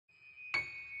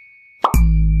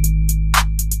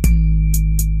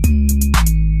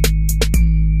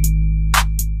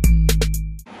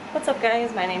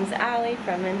guys, my name's Allie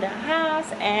from Indahouse,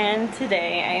 and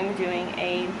today I am doing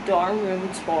a dorm room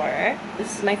tour.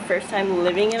 This is my first time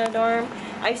living in a dorm.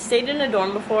 I've stayed in a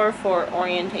dorm before for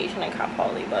orientation at Cal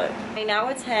Poly, but I now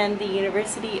attend the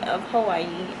University of Hawaii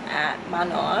at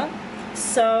Manoa.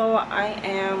 So I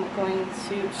am going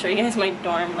to show you guys my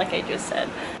dorm like I just said.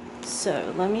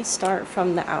 So let me start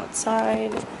from the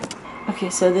outside. Okay,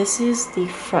 so this is the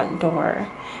front door,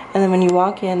 and then when you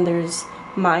walk in, there's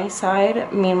my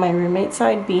side, me and my roommate's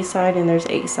side, B side, and there's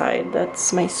A side.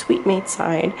 That's my suite mate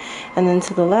side. And then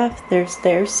to the left, there's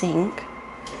their sink.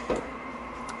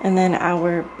 And then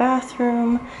our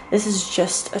bathroom. This is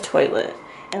just a toilet.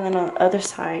 And then on the other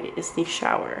side is the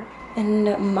shower.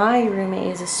 And my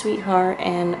roommate is a sweetheart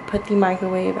and put the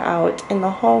microwave out in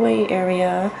the hallway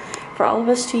area for all of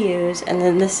us to use. And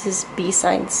then this is B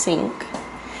side sink.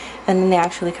 And then they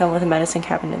actually come with medicine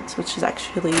cabinets, which is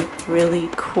actually really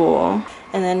cool.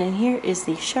 And then in here is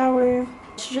the shower.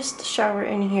 It's just the shower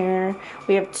in here.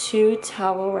 We have 2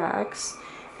 towel racks.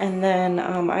 And then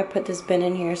I put this bin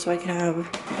in here so I can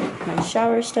have my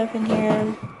shower stuff in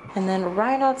here. And then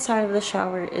right outside of the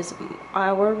shower is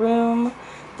our room.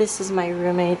 This is my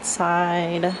roommate's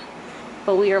side.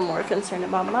 But we are more concerned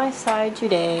about my side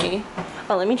today.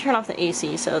 Oh, let me turn off the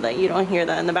AC so that you don't hear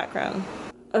that in the background.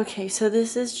 Okay, so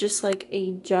this is just like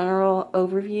a general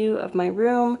overview of my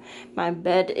room. My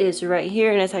bed is right here,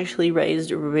 and it's actually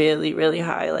raised really, really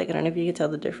high. Like, I don't know if you can tell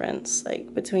the difference,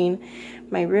 like, between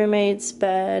my roommate's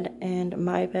bed and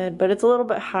my bed, but it's a little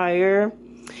bit higher.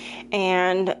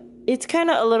 And it's kind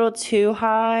of a little too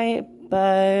high,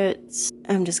 but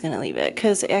I'm just gonna leave it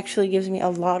because it actually gives me a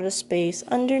lot of space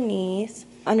underneath.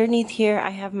 Underneath here, I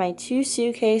have my 2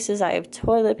 suitcases, I have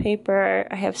toilet paper,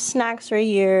 I have snacks right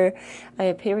here, I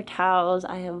have paper towels,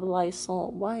 I have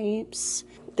Lysol wipes.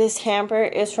 This hamper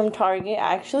is from Target.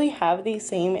 I actually have the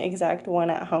same exact one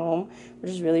at home,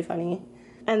 which is really funny.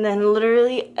 And then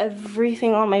literally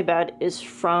everything on my bed is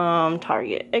from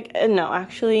Target. No,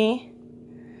 actually,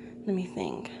 let me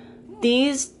think.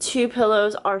 These 2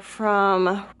 pillows are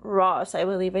from Ross, I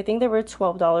believe. I think they were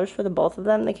 $12 for the both of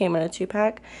them. They came in a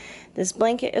 2-pack. This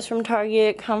blanket is from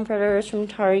Target. Comforter is from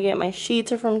Target. My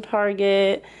sheets are from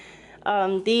Target.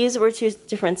 These were 2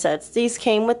 different sets. These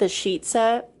came with the sheet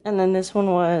set, and then this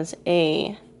one was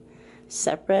a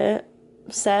separate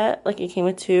set. Like, it came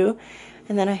with 2.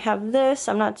 And then I have this.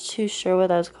 I'm not too sure what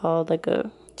that's called. Like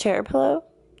a chair pillow.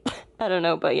 I don't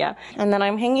know, but yeah. And then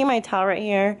I'm hanging my towel right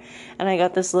here, and I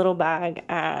got this little bag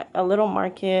at a little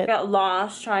market. I got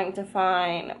lost trying to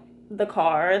find the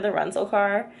car, the rental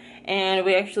car, and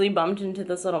we actually bumped into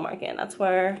this little market, and that's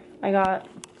where I got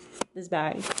this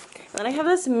bag. And then I have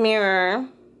this mirror.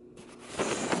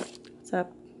 What's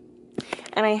up?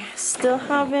 And I still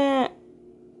haven't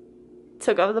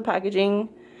took off the packaging.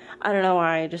 I don't know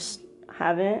why, I just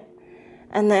haven't.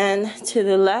 And then to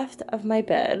the left of my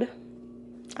bed,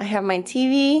 I have my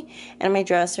TV and my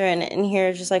dresser, and in here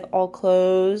is just like all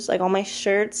clothes, like all my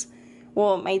shirts.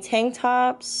 Well, my tank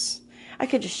tops. I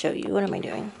could just show you. What am I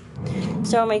doing?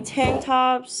 So my tank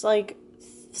tops, like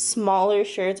smaller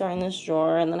shirts, are in this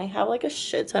drawer, and then I have like a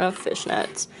shit ton of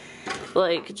fishnets,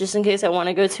 like just in case I want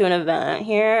to go to an event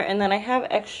here. And then I have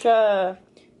extra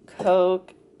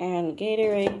Coke and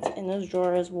Gatorades in this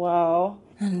drawer as well.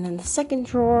 And then the second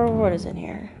drawer, what is in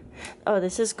here? Oh,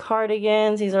 this is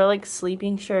cardigans. These are like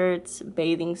sleeping shirts,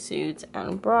 bathing suits,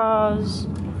 and bras.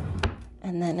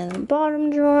 And then in the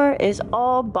bottom drawer is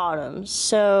all bottoms.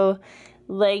 So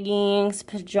leggings,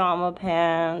 pajama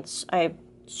pants, I have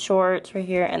shorts right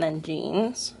here, and then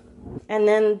jeans. And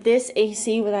then this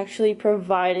AC was actually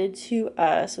provided to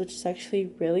us, which is actually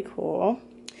really cool.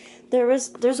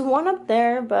 There's one up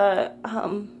there, but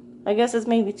I guess it's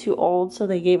maybe too old, so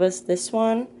they gave us this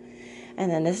one. And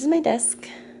then this is my desk.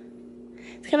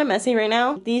 It's kind of messy right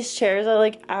now. These chairs are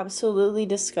like absolutely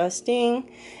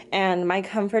disgusting, and my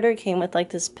comforter came with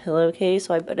like this pillowcase,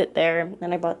 so I put it there.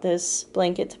 And I bought this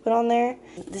blanket to put on there.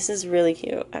 This is really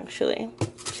cute, actually.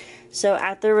 So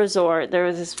at the resort, there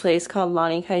was this place called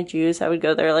Lani Kai Juice. I would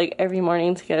go there like every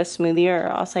morning to get a smoothie or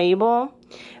acai bowl.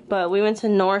 But we went to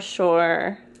North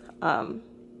Shore.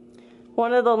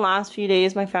 One of the last few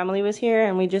days my family was here,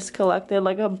 and we just collected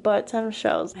like a butt ton of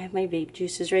shells. I have my vape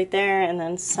juices right there, and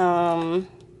then some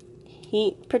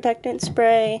heat protectant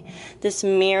spray. This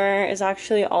mirror is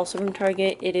actually also from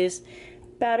Target. It is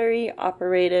battery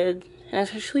operated, and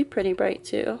it's actually pretty bright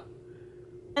too.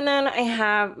 And then I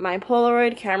have my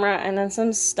Polaroid camera, and then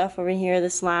some stuff over here.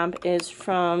 This lamp is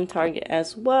from Target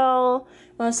as well.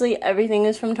 Mostly everything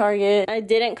is from Target. I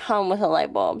didn't come with a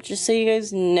light bulb, just so you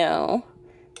guys know.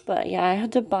 But yeah, I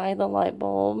had to buy the light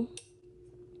bulb.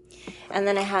 And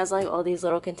then it has like all these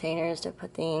little containers to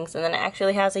put things. And then it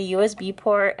actually has a USB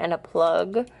port and a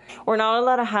plug. We're not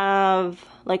allowed to have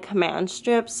like command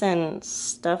strips and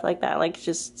stuff like that, like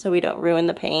just so we don't ruin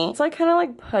the paint. It's like kind of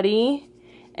like putty,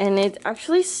 and it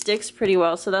actually sticks pretty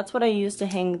well. So that's what I use to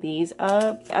hang these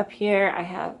up. Up here I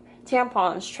have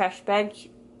tampons,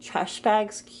 trash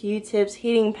bags, Q-tips,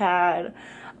 heating pad,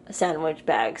 sandwich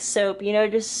bag, soap, you know,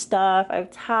 just stuff. I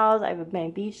have towels. I have my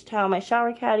beach towel, my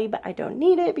shower caddy, but I don't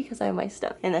need it because I have my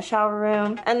stuff in the shower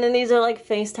room. And then these are like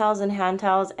face towels and hand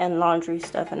towels and laundry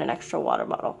stuff and an extra water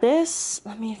bottle. This,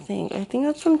 let me think, I think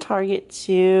that's from Target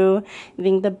too. I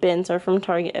think the bins are from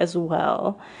Target as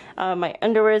well. My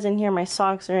underwear is in here, my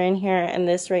socks are in here, and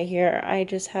this right here, I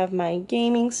just have my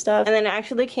gaming stuff. And then it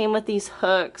actually came with these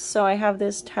hooks, so I have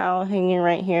this towel hanging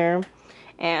right here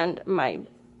and my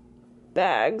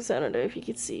bags. I don't know if you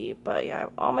can see, but yeah, I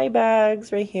have all my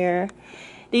bags right here.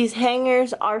 These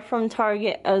hangers are from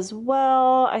Target as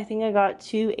well. I think I got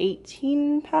 2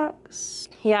 18 packs.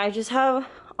 Yeah, I just have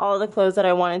all the clothes that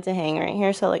I wanted to hang right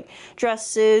here. So like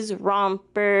dresses,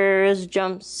 rompers,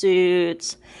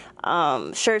 jumpsuits,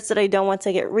 shirts that I don't want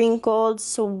to get wrinkled,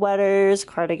 sweaters,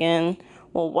 cardigan.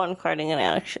 Well, one cardigan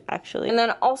actually. And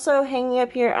then also hanging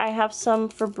up here, I have some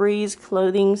Febreze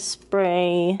clothing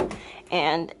spray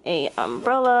and a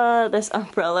umbrella. This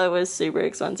umbrella was super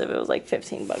expensive. It was like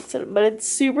 15 bucks, but it's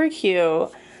super cute.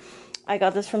 I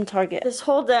got this from Target. This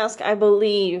whole desk, I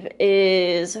believe,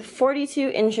 is 42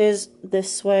 inches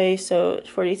this way, so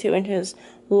 42 inches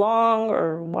long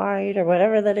or wide or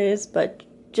whatever that is, but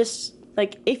just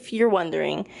like if you're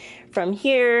wondering, from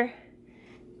here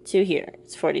to here,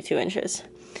 it's 42 inches.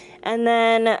 And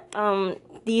then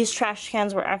these trash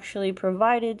cans were actually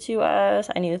provided to us.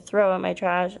 I need to throw in my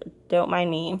trash, don't mind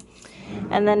me.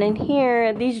 And then in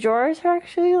here, these drawers are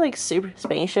actually like super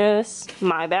spacious.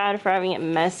 My bad for having it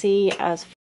messy as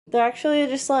f. They're actually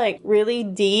just like really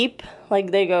deep,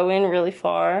 like they go in really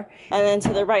far. And then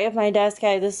to the right of my desk,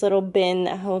 I have this little bin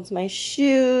that holds my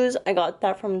shoes. I got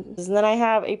that from, and then I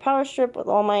have a power strip with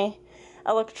all my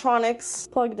electronics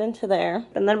plugged into there.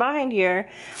 And then behind here,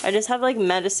 I just have like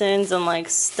medicines and like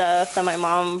stuff that my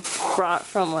mom brought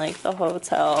from like the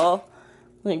hotel,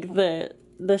 like the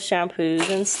shampoos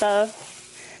and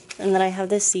stuff. And then I have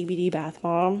this CBD bath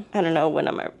bomb. I don't know when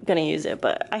I'm gonna use it,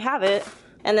 but I have it.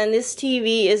 And then this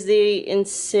TV is the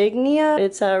Insignia.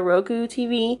 It's a Roku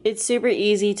TV. It's super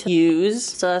easy to use,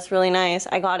 so that's really nice.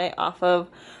 I got it off of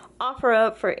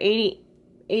OfferUp for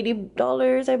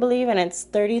 $80, I believe, and it's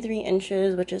 33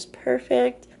 inches, which is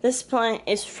perfect. This plant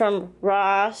is from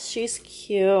Ross. She's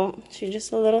cute. She's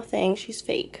just a little thing. She's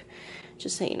fake,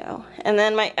 just so you know. And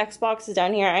then my Xbox is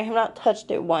down here. I have not touched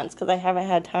it once because I haven't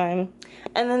had time.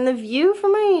 And then the view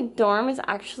from my dorm is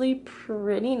actually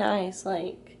pretty nice.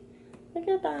 Like, look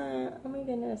at that. Oh my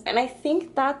goodness. And I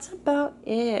think that's about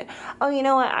it. Oh, you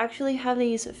know what? I actually have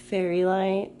these fairy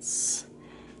lights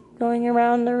going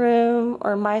around the room,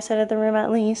 or my side of the room at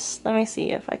least. Let me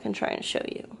see if I can try and show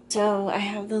you. So I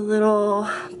have the little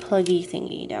pluggy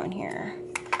thingy down here.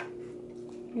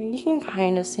 You can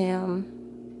kind of see them.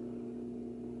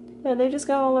 Yeah, they just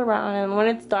go all around, and when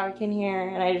it's dark in here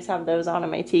and I just have those on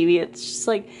my TV, it's just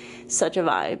like such a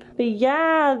vibe. But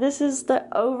yeah, this is the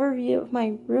overview of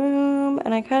my room,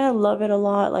 and I kind of love it a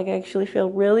lot. Like, I actually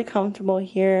feel really comfortable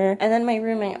here. And then my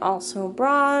roommate also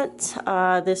brought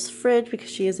this fridge because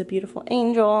she is a beautiful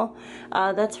angel.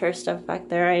 That's her stuff back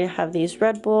there. I have these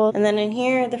Red Bull. And then in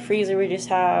here, the freezer, we just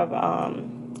have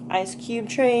ice cube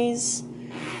trays.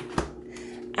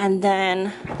 And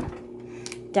then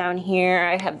down here,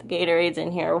 I have the Gatorades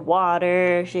in here,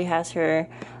 water. She has her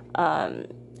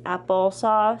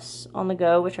applesauce on the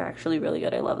go, which are actually really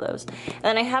good. I love those. And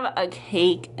then I have a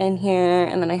cake in here,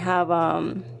 and then I have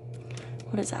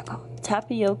what is that called?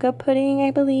 Tapioca pudding,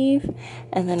 I believe.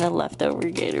 And then a leftover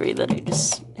Gatorade that I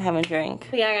just haven't drank.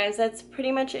 But yeah, guys, that's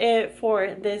pretty much it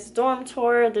for this dorm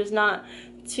tour. There's not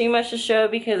too much to show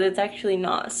because it's actually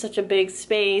not such a big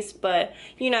space, but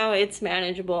you know, it's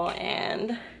manageable,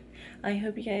 and I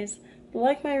hope you guys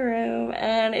like my room.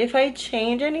 And if I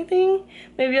change anything,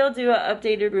 maybe I'll do an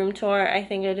updated room tour. I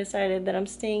think I decided that I'm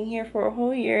staying here for a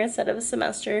whole year instead of a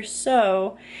semester,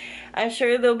 so I'm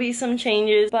sure there'll be some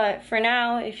changes. But for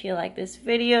now, if you like this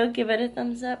video, give it a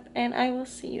thumbs up, and I will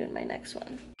see you in my next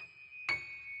one.